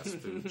that fast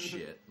food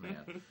shit,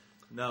 man.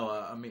 No,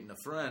 I'm meeting a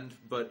friend,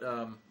 but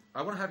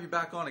I want to have you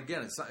back on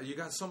again. You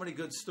got so many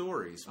good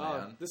stories, man.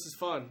 Oh, this is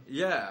fun.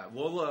 Yeah,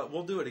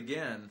 we'll do it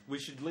again. We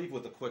should leave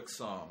with a quick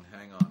song.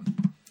 Hang on.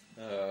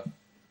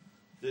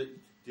 Do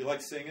you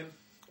like singing?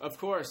 Of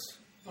course.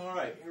 All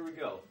right, here we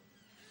go.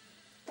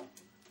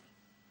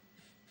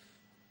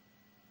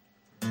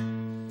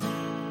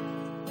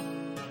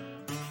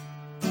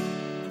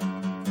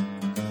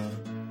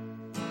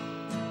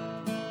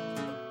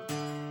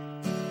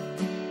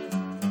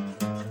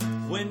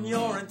 When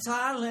you're in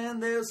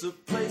Thailand, there's a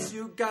place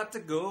you got to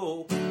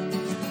go.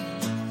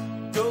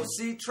 Go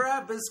see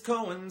Travis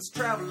Coen's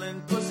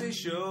Traveling Pussy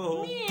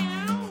Show.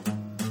 Meow.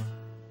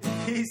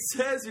 He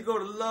says you're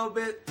gonna love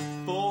it,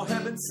 for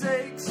heaven's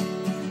sakes.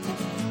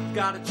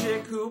 Got a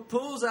chick who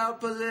pulls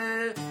out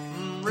pussy,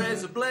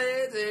 razor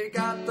blades, they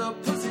got the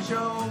Pussy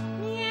Show.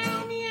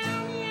 Meow,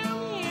 meow, meow,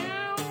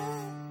 meow.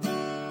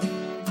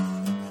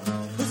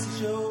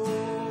 Pussy Show.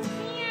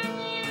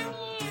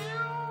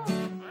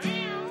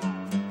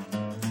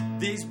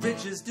 These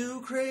bitches do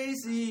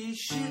crazy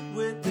shit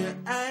with their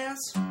ass.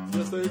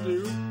 Yes, they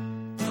do.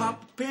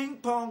 Pop a ping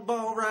pong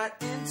ball right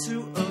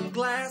into a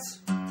glass.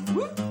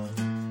 Whoop.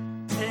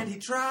 And he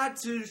tried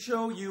to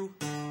show you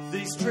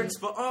these tricks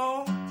for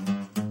all,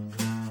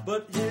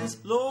 but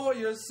his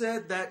lawyer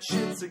said that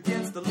shit's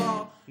against the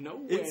law. No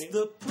way. It's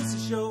the Pussy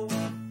Show.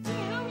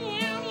 Meow,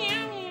 meow,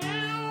 meow,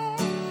 meow.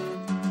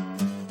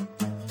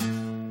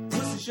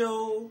 Pussy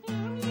Show.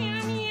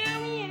 Meow, meow,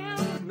 meow.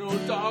 No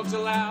dogs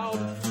allowed.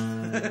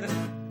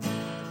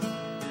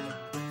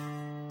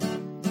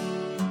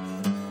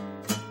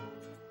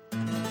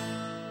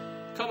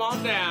 Come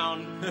on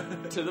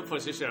down to the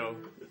Pussy Show.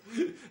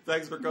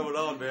 Thanks for coming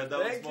on, man.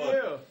 That Thank was fun.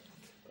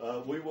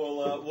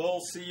 you. We'll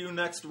see you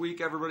next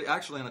week, everybody.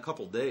 Actually, in a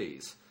couple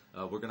days,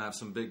 we're gonna have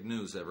some big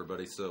news,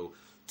 everybody. So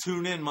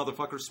tune in,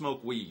 motherfuckers.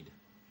 Smoke weed.